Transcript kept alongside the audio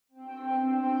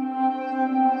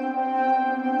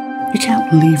You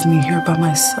can't leave me here by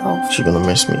myself. She gonna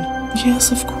miss me?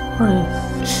 Yes, of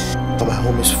course. But my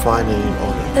home is fine and in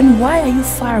order. Then why are you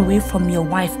far away from your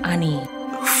wife, Annie?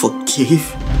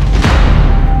 Forgive?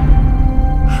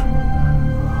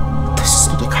 This is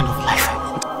not the kind of life I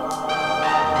want.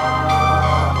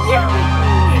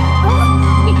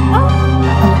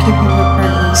 I'm keeping the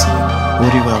pregnancy.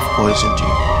 What if I have poisoned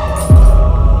you?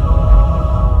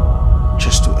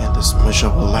 Just to end this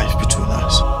miserable life between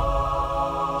us.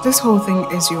 This whole thing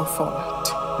is your fault.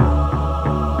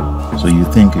 So you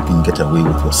think you can get away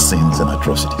with your sins and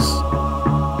atrocities?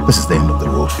 This is the end of the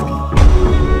road for you.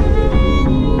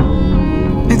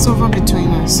 It's over between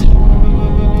us.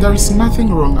 There is nothing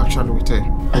wrong actually with her.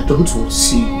 I don't want to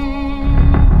see you.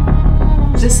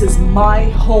 This is my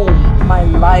home. My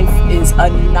life is a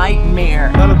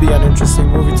nightmare. That'll be an interesting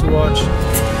movie to watch.